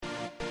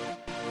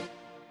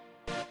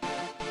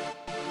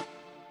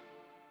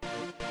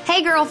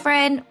Hey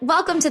girlfriend,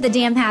 welcome to the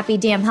Damn Happy,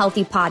 Damn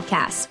Healthy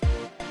podcast.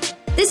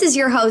 This is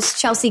your host,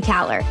 Chelsea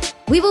Caller.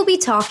 We will be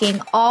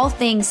talking all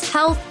things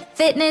health,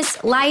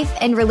 fitness, life,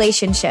 and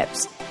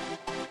relationships.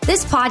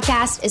 This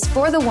podcast is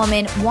for the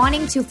woman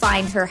wanting to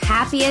find her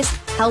happiest,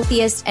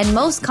 healthiest, and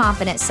most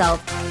confident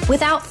self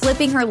without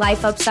flipping her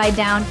life upside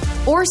down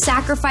or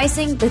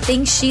sacrificing the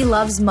things she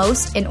loves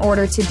most in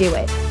order to do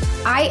it.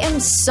 I am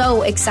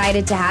so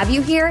excited to have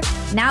you here.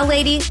 Now,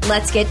 lady,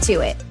 let's get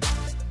to it.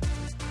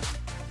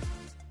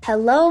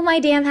 Hello,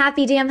 my Damn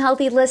Happy, Damn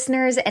Healthy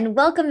listeners, and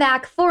welcome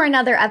back for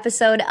another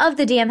episode of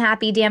the Damn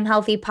Happy, Damn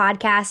Healthy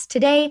podcast.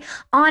 Today,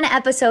 on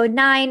episode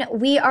 9,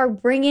 we are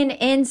bringing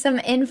in some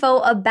info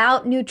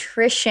about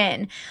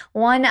nutrition,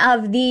 one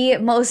of the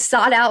most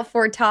sought out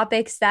for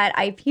topics that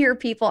I hear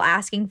people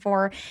asking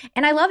for,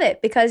 and I love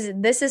it because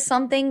this is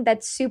something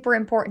that's super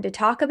important to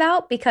talk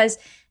about because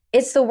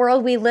it's the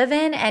world we live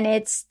in, and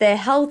it's the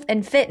health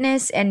and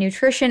fitness and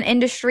nutrition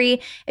industry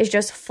is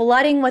just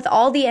flooding with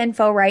all the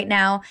info right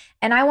now,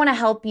 and I want to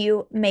help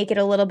you make it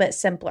a little bit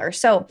simpler.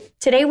 So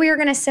today we are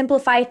going to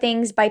simplify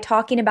things by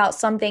talking about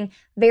something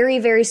very,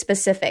 very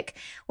specific.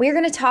 We are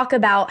going to talk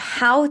about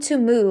how to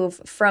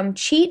move from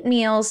cheat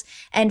meals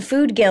and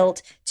food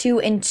guilt to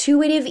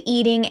intuitive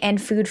eating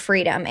and food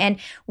freedom. And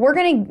we're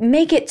going to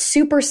make it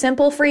super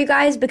simple for you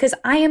guys because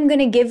I am going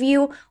to give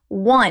you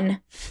one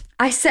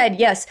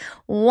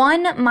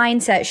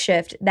mindset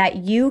shift that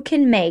you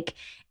can make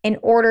in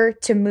order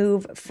to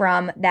move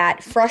from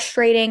that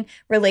frustrating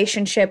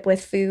relationship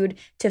with food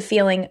to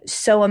feeling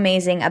so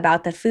amazing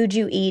about the food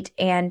you eat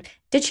and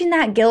ditching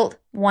that guilt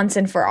once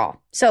and for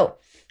all. So,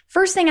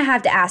 first thing I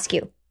have to ask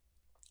you,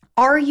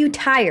 are you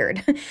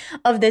tired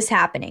of this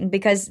happening?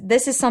 Because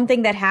this is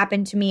something that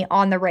happened to me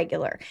on the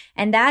regular.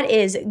 And that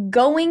is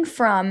going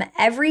from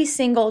every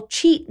single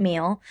cheat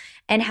meal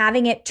and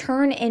having it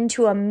turn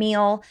into a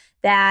meal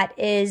that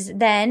is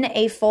then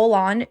a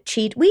full-on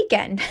cheat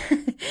weekend.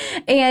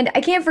 And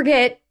I can't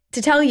forget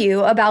to tell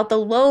you about the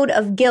load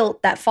of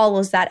guilt that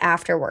follows that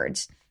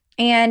afterwards.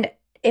 And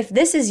if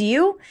this is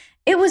you,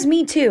 it was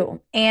me too.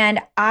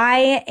 And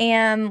I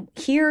am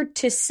here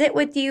to sit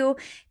with you,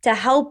 to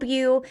help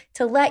you,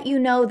 to let you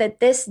know that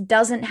this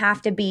doesn't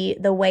have to be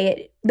the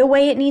way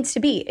it needs to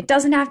be. It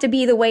doesn't have to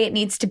be the way it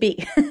needs to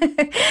be.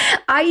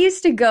 I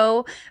used to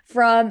go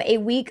from a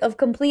week of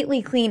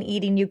completely clean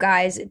eating, you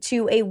guys,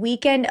 to a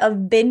weekend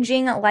of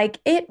binging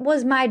like it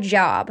was my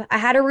job. I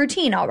had a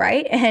routine, all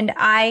right? And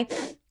I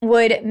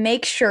would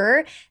make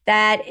sure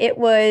that it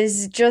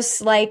was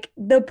just like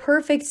the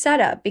perfect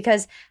setup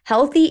because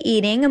healthy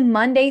eating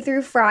Monday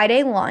through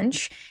Friday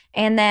lunch.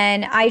 And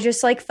then I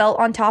just like felt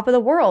on top of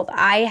the world.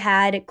 I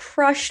had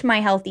crushed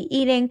my healthy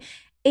eating,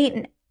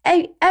 eaten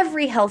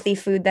every healthy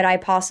food that I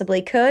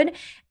possibly could.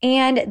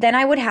 And then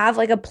I would have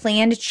like a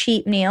planned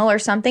cheat meal or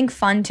something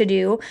fun to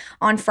do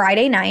on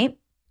Friday night.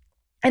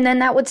 And then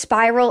that would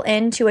spiral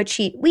into a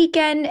cheat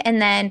weekend.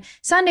 And then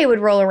Sunday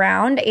would roll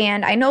around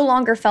and I no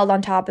longer felt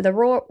on top of the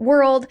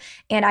world.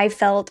 And I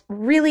felt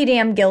really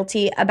damn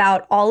guilty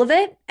about all of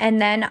it.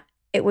 And then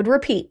it would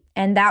repeat.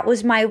 And that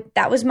was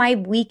my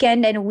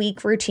weekend and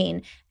week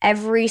routine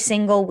every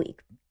single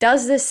week.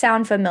 Does this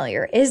sound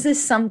familiar? Is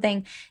this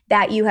something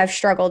that you have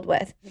struggled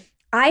with?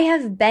 I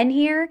have been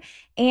here,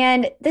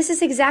 and this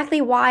is exactly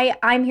why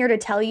I'm here to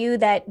tell you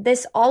that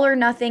this all or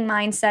nothing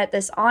mindset,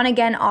 this on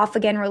again, off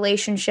again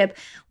relationship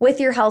with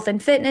your health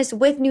and fitness,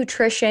 with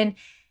nutrition,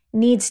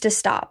 needs to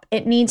stop.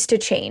 It needs to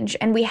change.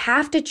 And we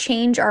have to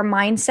change our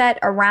mindset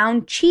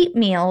around cheat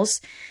meals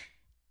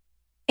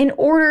in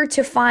order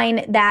to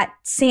find that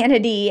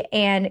sanity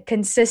and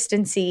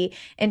consistency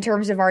in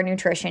terms of our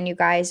nutrition, you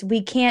guys.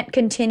 We can't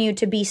continue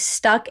to be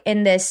stuck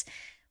in this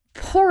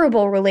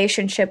horrible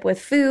relationship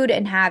with food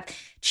and have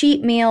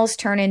cheat meals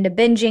turn into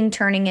binging,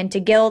 turning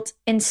into guilt,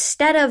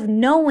 instead of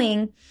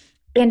knowing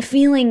and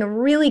feeling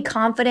really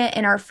confident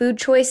in our food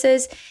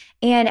choices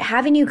and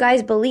having you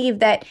guys believe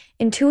that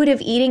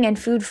intuitive eating and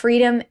food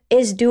freedom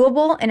is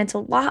doable, and it's a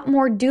lot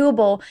more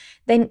doable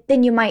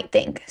than you might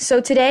think.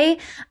 So today,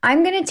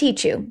 I'm going to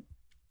teach you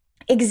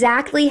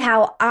exactly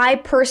how I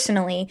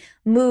personally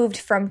moved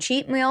from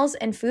cheat meals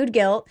and food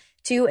guilt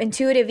to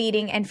intuitive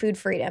eating and food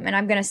freedom. And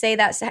I'm going to say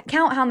that,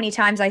 count how many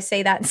times I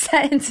say that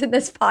sentence in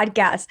this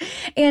podcast.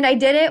 And I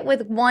did it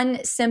with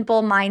one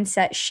simple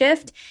mindset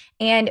shift.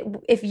 And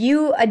if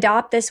you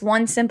adopt this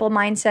one simple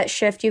mindset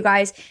shift, you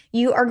guys,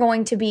 you are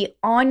going to be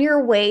on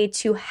your way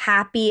to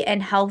happy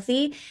and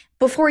healthy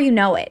before you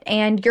know it.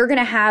 And you're going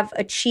to have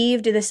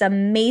achieved this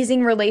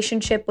amazing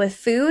relationship with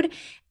food.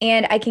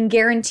 And I can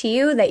guarantee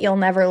you that you'll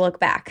never look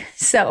back.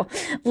 So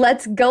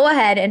let's go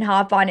ahead and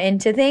hop on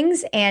into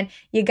things. And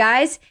you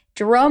guys,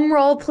 drum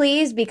roll,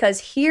 please, because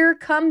here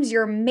comes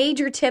your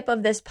major tip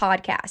of this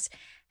podcast.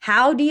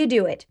 How do you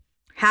do it?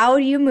 How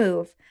do you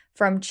move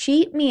from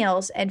cheat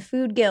meals and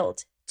food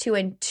guilt to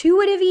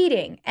intuitive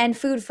eating and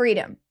food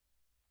freedom?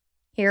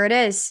 Here it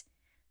is.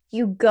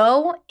 You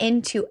go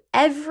into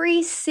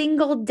every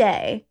single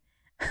day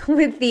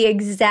with the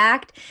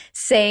exact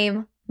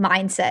same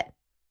mindset.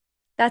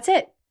 That's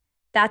it.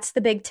 That's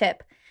the big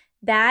tip.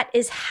 That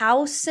is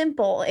how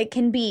simple it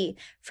can be,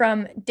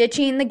 from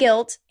ditching the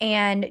guilt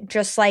and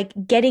just like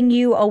getting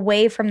you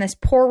away from this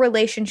poor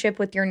relationship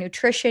with your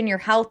nutrition, your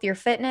health, your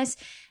fitness,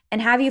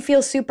 and have you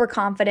feel super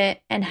confident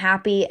and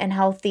happy and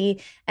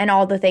healthy and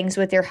all the things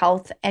with your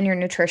health and your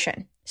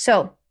nutrition.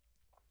 So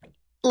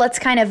let's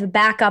kind of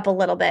back up a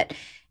little bit.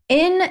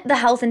 In the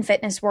health and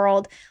fitness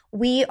world,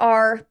 we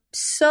are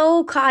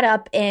so caught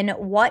up in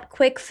what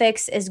quick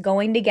fix is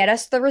going to get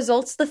us the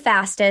results the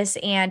fastest,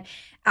 and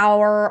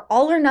our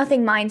all or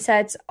nothing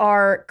mindsets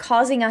are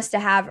causing us to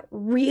have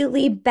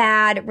really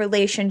bad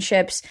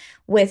relationships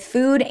with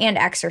food and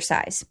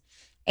exercise.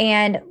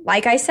 And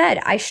like I said,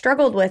 I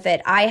struggled with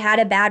it. I had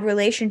a bad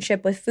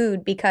relationship with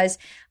food because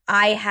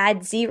I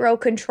had zero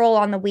control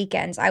on the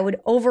weekends. I would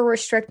over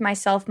restrict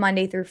myself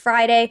Monday through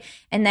Friday,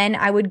 and then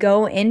I would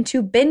go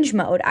into binge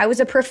mode. I was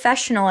a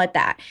professional at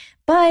that.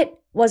 But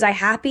was I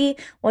happy?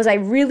 Was I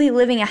really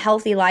living a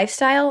healthy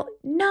lifestyle?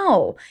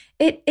 No.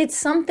 It's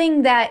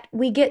something that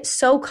we get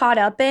so caught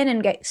up in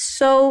and get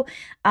so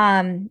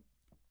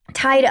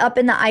tied up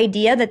in the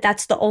idea that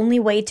that's the only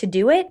way to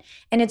do it,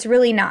 and it's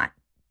really not.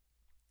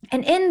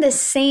 And in the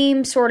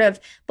same sort of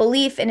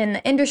belief and in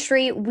the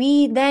industry,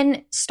 we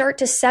then start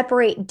to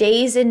separate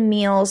days and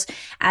meals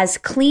as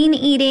clean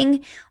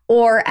eating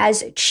or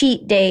as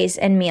cheat days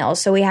and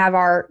meals. So we have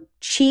our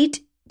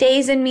cheat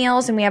days and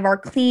meals and we have our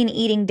clean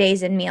eating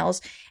days and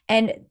meals.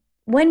 And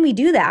when we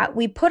do that,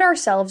 we put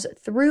ourselves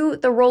through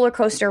the roller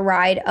coaster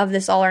ride of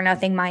this all or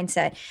nothing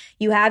mindset.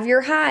 You have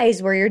your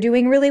highs where you're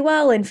doing really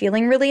well and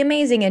feeling really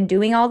amazing and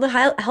doing all the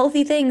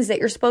healthy things that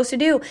you're supposed to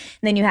do. And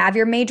then you have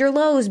your major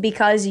lows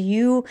because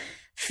you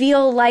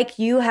feel like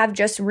you have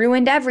just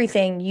ruined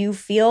everything. You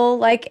feel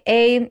like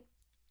a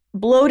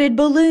bloated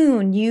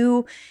balloon.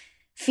 You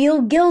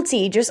feel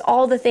guilty, just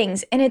all the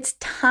things. And it's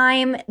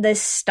time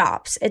this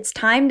stops. It's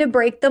time to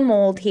break the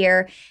mold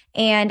here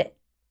and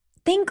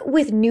think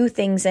with new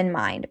things in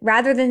mind,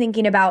 rather than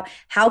thinking about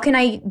how can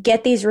I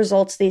get these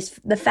results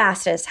the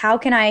fastest? How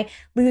can I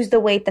lose the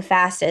weight the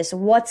fastest?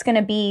 What's going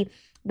to be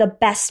the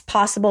best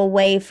possible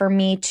way for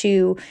me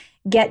to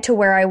get to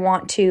where I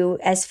want to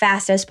as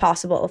fast as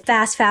possible?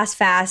 Fast.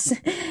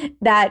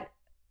 That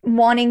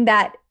wanting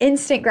that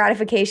instant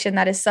gratification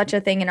that is such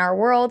a thing in our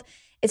world.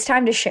 It's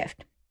time to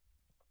shift.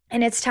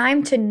 And it's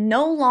time to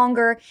no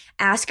longer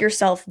ask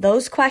yourself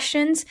those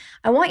questions.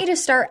 I want you to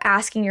start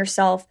asking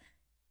yourself,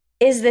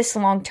 is this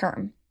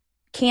long-term?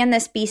 Can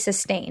this be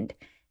sustained?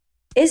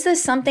 Is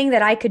this something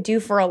that I could do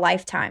for a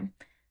lifetime?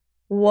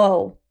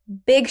 Whoa,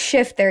 big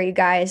shift there, you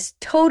guys.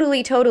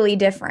 Totally, totally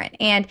different.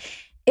 And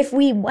if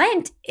we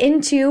went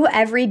into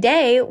every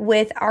day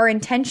with our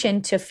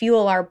intention to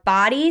fuel our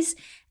bodies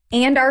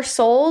and our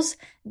souls,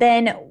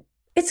 then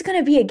it's going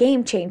to be a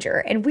game changer.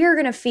 And we're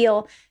going to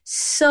feel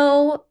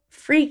so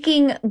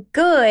freaking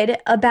good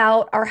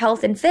about our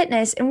health and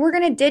fitness. And we're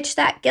going to ditch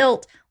that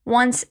guilt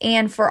once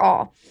and for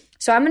all.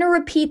 So I'm going to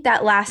repeat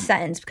that last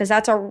sentence because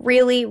that's a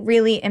really,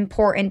 really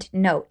important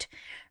note.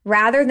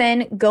 Rather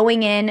than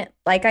going in,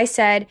 like I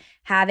said,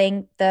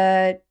 having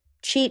the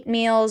cheat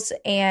meals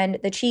and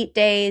the cheat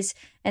days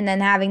and then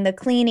having the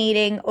clean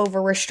eating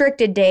over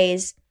restricted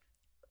days,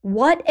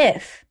 what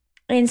if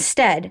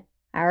instead,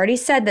 I already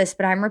said this,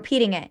 but I'm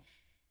repeating it,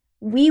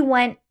 we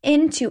went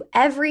into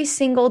every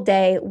single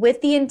day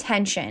with the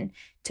intention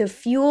to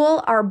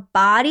fuel our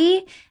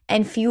body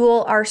and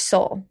fuel our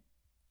soul.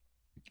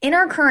 In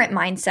our current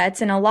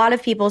mindsets and a lot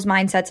of people's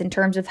mindsets in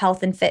terms of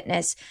health and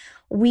fitness,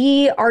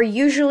 we are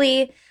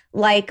usually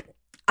like,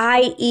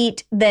 I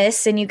eat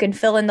this, and you can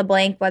fill in the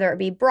blank, whether it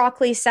be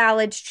broccoli,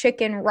 salads,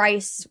 chicken,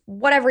 rice,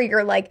 whatever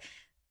your like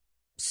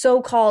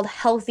so-called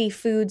healthy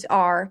foods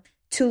are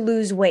to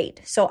lose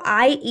weight. So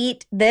I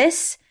eat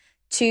this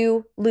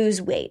to lose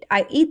weight.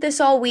 I eat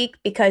this all week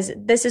because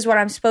this is what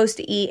I'm supposed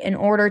to eat in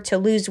order to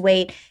lose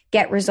weight,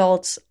 get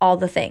results, all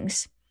the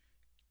things.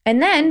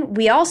 And then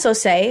we also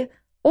say,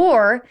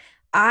 or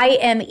I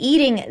am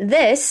eating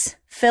this,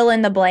 fill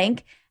in the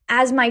blank,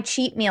 as my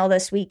cheat meal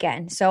this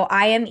weekend. So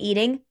I am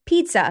eating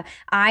pizza.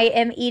 I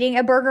am eating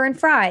a burger and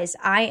fries.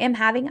 I am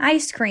having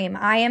ice cream.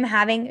 I am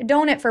having a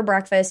donut for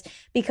breakfast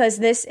because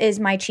this is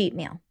my cheat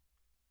meal.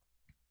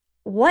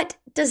 What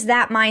does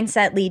that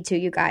mindset lead to,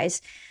 you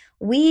guys?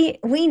 We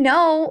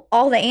know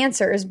all the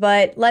answers,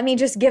 but let me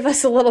just give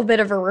us a little bit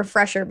of a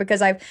refresher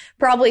because I've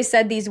probably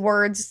said these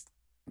words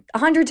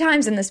 100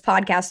 times in this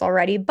podcast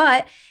already,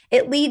 but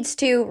it leads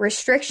to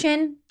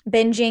restriction,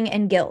 binging,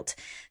 and guilt.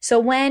 So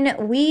when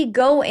we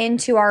go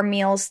into our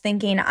meals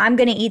thinking, I'm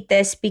going to eat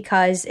this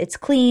because it's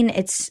clean,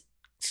 it's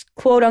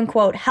quote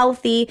unquote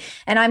healthy,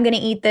 and I'm going to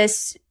eat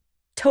this,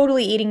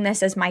 totally eating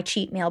this as my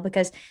cheat meal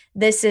because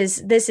this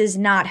is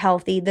not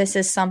healthy. This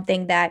is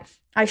something that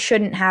I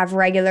shouldn't have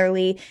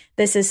regularly.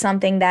 This is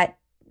something that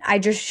I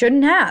just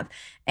shouldn't have.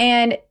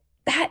 And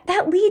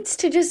that leads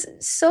to just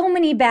so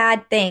many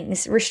bad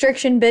things,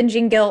 restriction,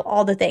 binging, guilt,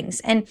 all the things.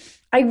 And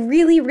I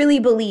really, really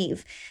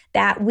believe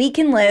that we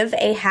can live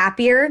a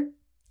happier,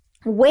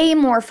 way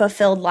more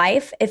fulfilled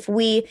life if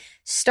we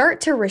start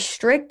to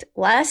restrict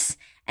less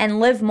and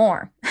live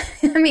more.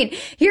 I mean,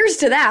 here's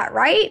to that,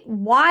 right?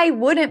 Why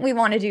wouldn't we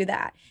want to do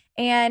that?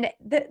 And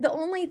the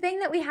only thing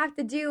that we have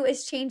to do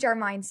is change our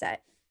mindset.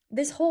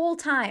 This whole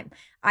time,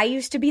 I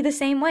used to be the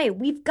same way.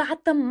 We've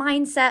got the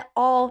mindset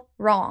all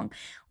wrong.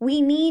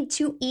 We need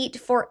to eat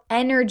for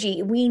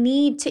energy. We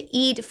need to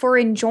eat for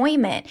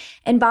enjoyment.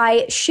 And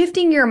by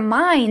shifting your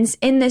minds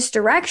in this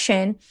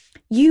direction,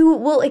 you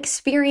will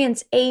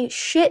experience a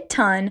shit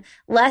ton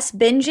less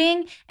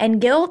binging and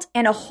guilt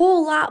and a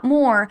whole lot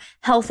more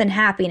health and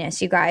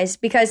happiness, you guys,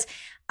 because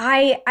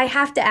I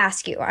have to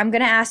ask you, I'm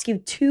going to ask you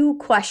two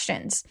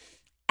questions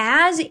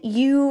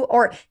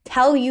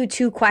tell you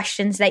two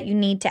questions that you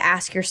need to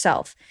ask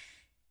yourself.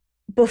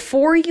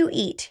 Before you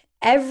eat,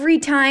 every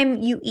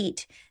time you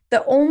eat,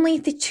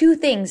 the two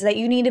things that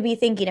you need to be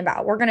thinking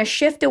about, we're going to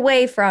shift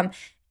away from,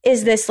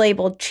 is this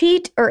labeled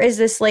cheat or is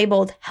this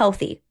labeled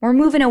healthy? We're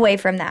moving away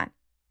from that.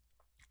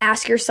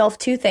 Ask yourself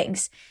two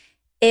things.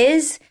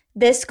 Is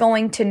this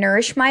going to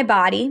nourish my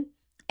body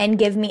and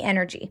give me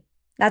energy?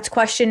 That's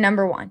question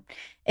number one.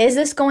 Is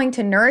this going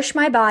to nourish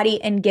my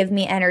body and give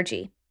me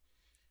energy?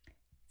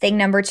 Thing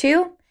number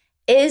two,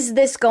 is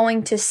this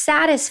going to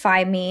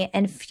satisfy me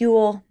and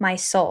fuel my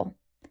soul?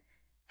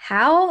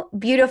 How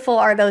beautiful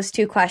are those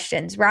two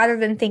questions? Rather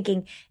than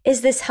thinking, is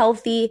this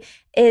healthy?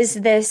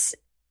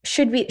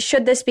 Should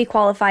this be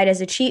qualified as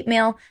a cheat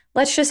meal?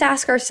 Let's just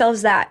ask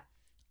ourselves that.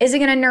 Is it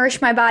going to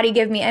nourish my body,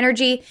 give me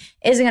energy?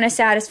 Is it going to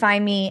satisfy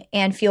me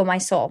and fuel my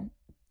soul?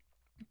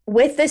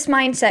 With this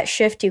mindset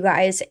shift, you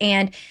guys,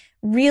 and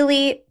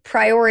really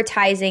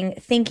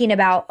prioritizing, thinking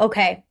about,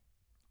 okay,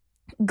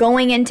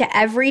 going into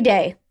every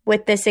day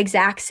with this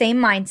exact same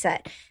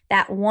mindset,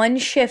 that one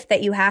shift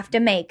that you have to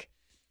make,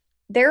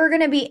 there are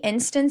going to be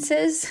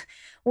instances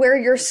where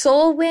your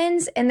soul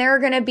wins, and there are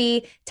going to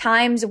be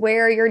times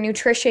where your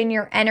nutrition,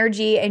 your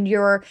energy, and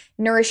your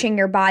nourishing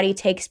your body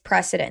takes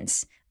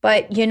precedence.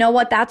 But you know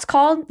what that's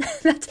called?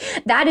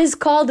 That is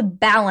called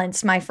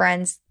balance, my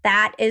friends.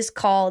 That is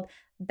called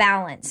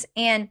balance.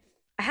 And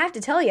I have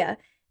to tell you,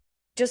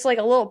 just like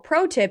a little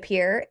pro tip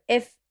here,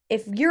 if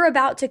you're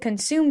about to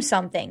consume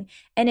something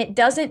and it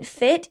doesn't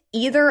fit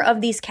either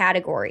of these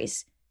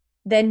categories,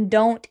 then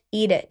don't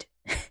eat it.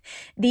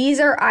 These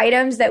are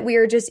items that we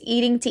are just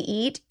eating to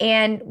eat,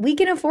 and we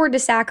can afford to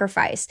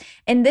sacrifice.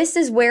 And this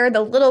is where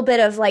the little bit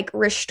of like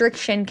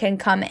restriction can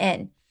come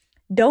in.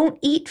 Don't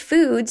eat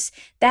foods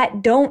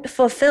that don't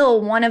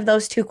fulfill one of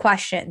those two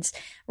questions.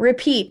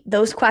 Repeat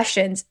those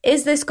questions.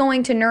 Is this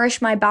going to nourish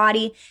my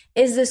body?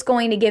 Is this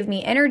going to give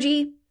me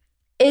energy?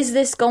 Is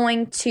this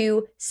going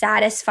to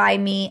satisfy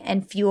me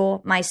and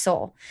fuel my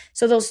soul?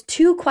 So those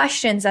two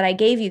questions that I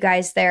gave you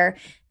guys there,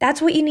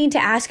 that's what you need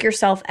to ask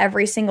yourself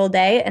every single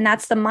day. And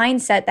that's the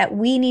mindset that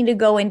we need to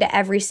go into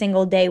every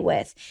single day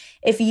with.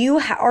 If you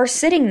are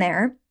sitting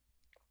there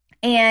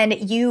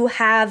and you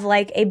have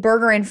like a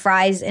burger and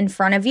fries in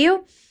front of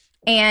you,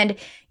 and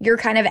you're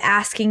kind of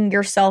asking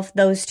yourself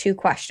those two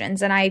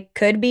questions, and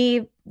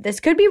this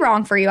could be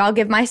wrong for you. I'll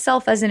give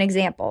myself as an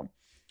example.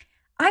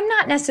 I'm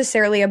not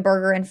necessarily a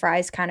burger and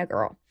fries kind of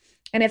girl.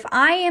 And if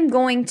I am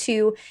going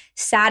to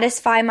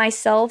satisfy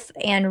myself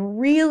and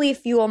really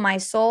fuel my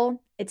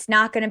soul, it's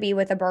not going to be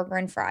with a burger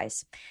and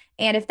fries.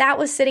 And if that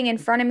was sitting in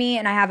front of me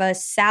and I have a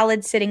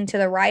salad sitting to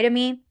the right of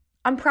me,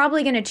 I'm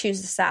probably going to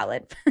choose the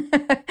salad.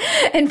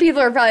 And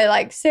people are probably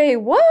like, say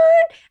what?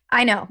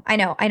 I know.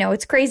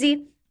 It's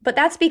crazy. But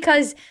that's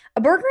because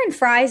a burger and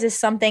fries is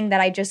something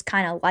that I just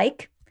kind of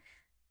like.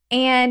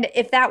 And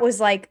if that was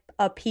like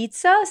a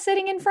pizza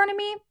sitting in front of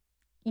me,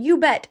 you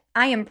bet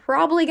I am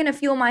probably going to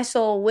fuel my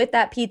soul with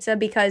that pizza,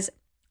 because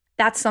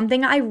that's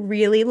something I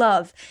really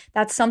love.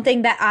 That's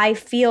something that I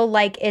feel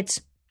like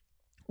it's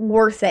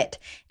worth it.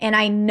 And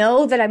I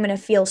know that I'm going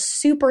to feel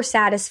super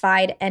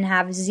satisfied and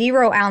have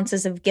 0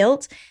 ounces of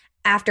guilt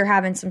after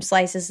having some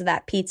slices of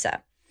that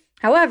pizza.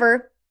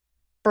 However,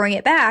 bring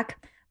it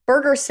back,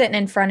 burger sitting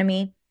in front of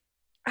me,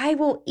 I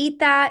will eat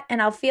that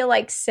and I'll feel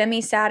like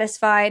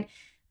semi-satisfied,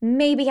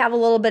 maybe have a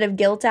little bit of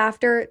guilt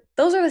after.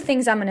 Those are the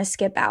things I'm going to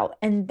skip out.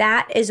 And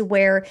that is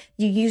where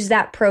you use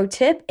that pro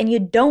tip, and you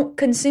don't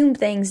consume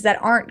things that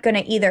aren't going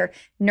to either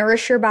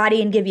nourish your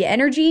body and give you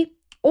energy,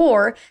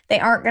 or they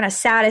aren't going to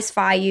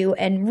satisfy you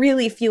and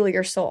really fuel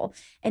your soul.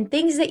 And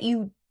things that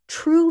you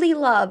truly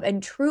love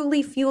and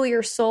truly fuel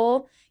your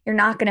soul, you're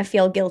not going to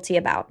feel guilty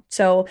about.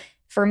 So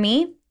for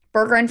me,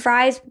 burger and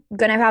fries,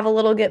 going to have a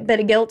little bit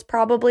of guilt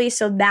probably.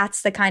 So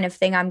that's the kind of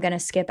thing I'm going to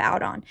skip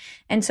out on.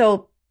 And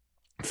so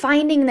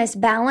finding this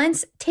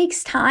balance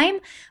takes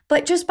time,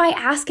 but just by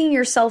asking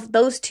yourself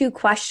those two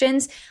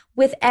questions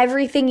with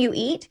everything you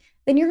eat,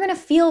 then you're going to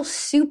feel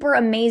super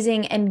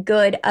amazing and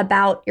good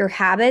about your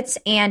habits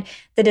and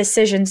the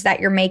decisions that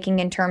you're making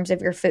in terms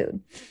of your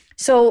food.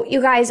 So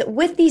you guys,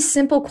 with these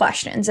simple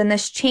questions and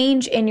this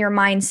change in your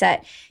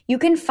mindset, you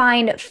can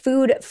find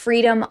food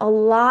freedom a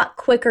lot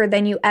quicker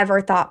than you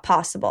ever thought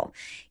possible.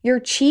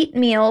 Your cheat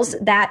meals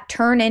that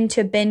turn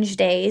into binge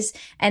days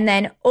and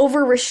then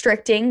over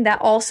restricting that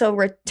also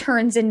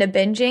returns into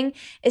binging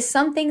is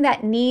something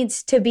that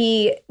needs to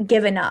be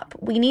given up.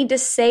 We need to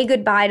say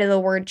goodbye to the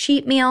word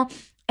cheat meal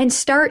and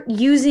start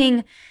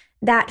using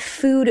that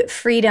food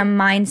freedom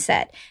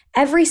mindset.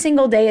 Every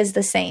single day is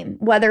the same,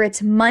 whether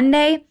it's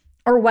Monday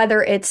or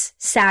whether it's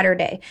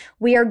Saturday.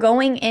 We are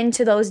going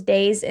into those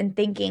days and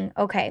thinking,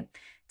 okay,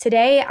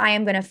 today I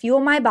am going to fuel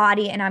my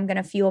body and I'm going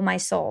to fuel my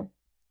soul.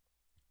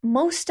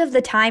 Most of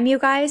the time, you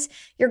guys,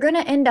 you're going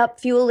to end up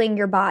fueling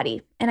your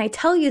body. And I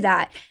tell you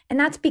that. And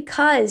that's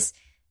because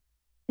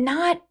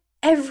not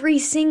every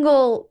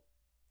single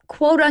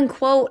quote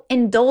unquote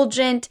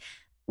indulgent,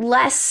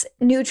 less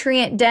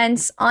nutrient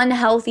dense,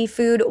 unhealthy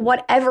food,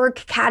 whatever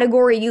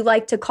category you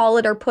like to call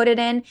it or put it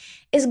in,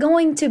 is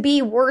going to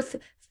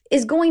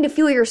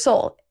fuel your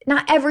soul.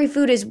 Not every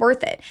food is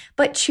worth it,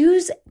 but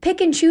pick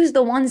and choose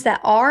the ones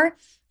that are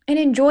and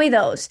enjoy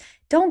those.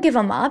 Don't give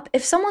them up.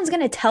 If someone's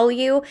going to tell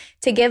you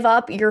to give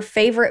up your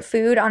favorite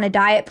food on a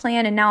diet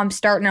plan, and now I'm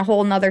starting a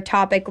whole nother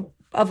topic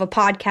of a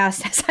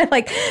podcast as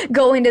I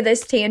go into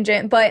this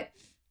tangent, but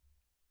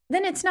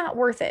then it's not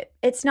worth it.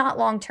 It's not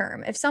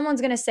long-term. If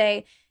someone's going to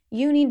say,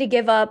 you need to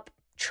give up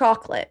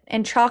chocolate,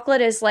 and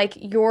chocolate is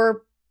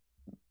your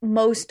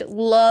most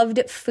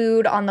loved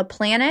food on the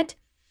planet,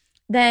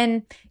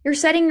 then you're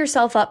setting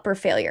yourself up for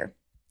failure.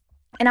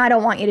 And I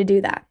don't want you to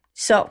do that.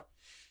 So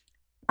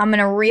I'm going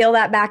to reel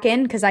that back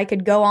in because I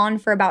could go on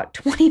for about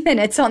 20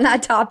 minutes on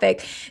that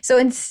topic. So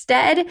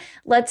instead,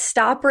 let's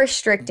stop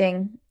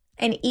restricting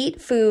and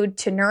eat food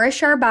to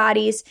nourish our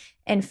bodies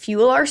and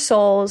fuel our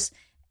souls,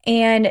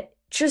 and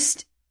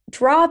just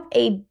drop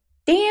a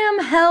damn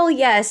hell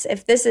yes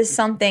if this is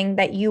something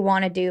that you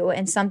want to do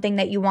and something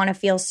that you want to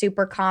feel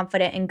super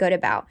confident and good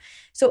about.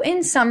 So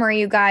in summary,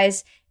 you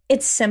guys,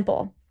 it's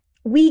simple.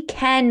 We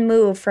can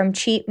move from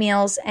cheat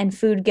meals and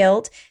food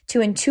guilt to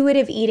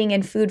intuitive eating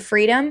and food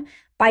freedom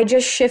by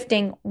just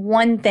shifting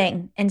one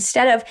thing.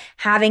 Instead of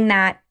having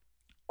that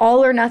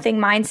all or nothing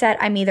mindset,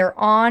 I'm either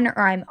on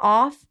or I'm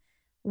off,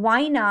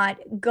 why not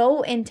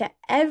go into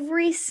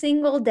every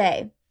single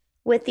day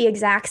with the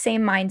exact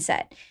same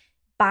mindset?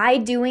 By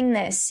doing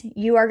this,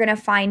 you are going to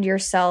find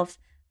yourself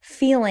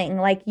feeling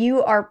like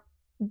you are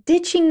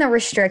ditching the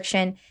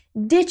restriction,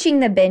 ditching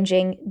the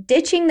binging,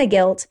 ditching the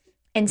guilt,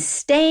 and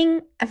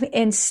saying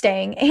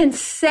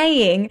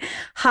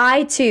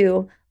hi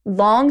to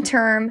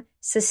long-term,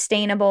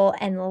 sustainable,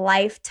 and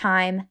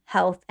lifetime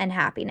health and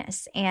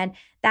happiness. And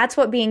that's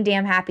what being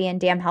damn happy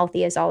and damn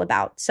healthy is all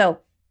about. So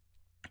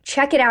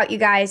check it out, you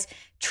guys.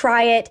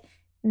 Try it.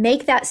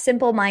 Make that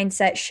simple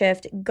mindset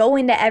shift. Go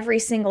into every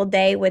single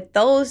day with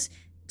those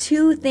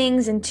two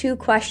things and two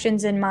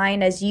questions in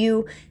mind as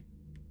you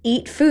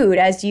eat food,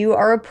 as you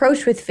are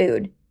approached with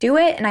food. Do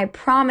it, and I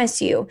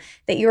promise you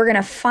that you're going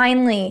to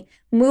finally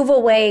move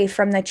away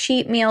from the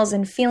cheat meals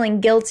and feeling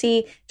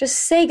guilty. Just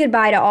say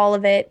goodbye to all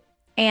of it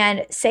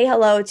and say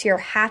hello to your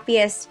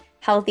happiest,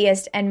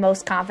 healthiest, and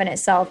most confident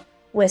self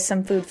with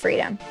some food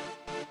freedom.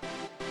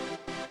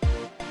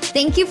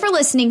 Thank you for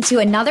listening to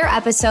another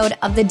episode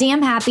of the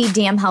Damn Happy,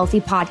 Damn Healthy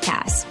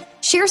podcast.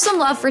 Share some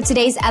love for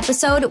today's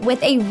episode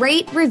with a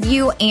rate,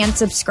 review, and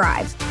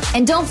subscribe.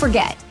 And don't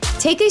forget,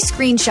 take a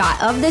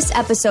screenshot of this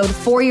episode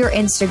for your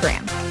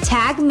Instagram.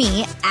 Tag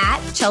me at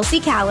Chelsea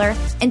Caller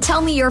and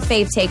tell me your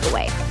fave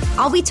takeaway.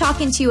 I'll be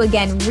talking to you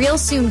again real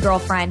soon,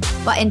 girlfriend.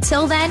 But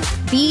until then,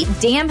 be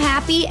damn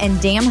happy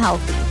and damn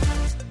healthy.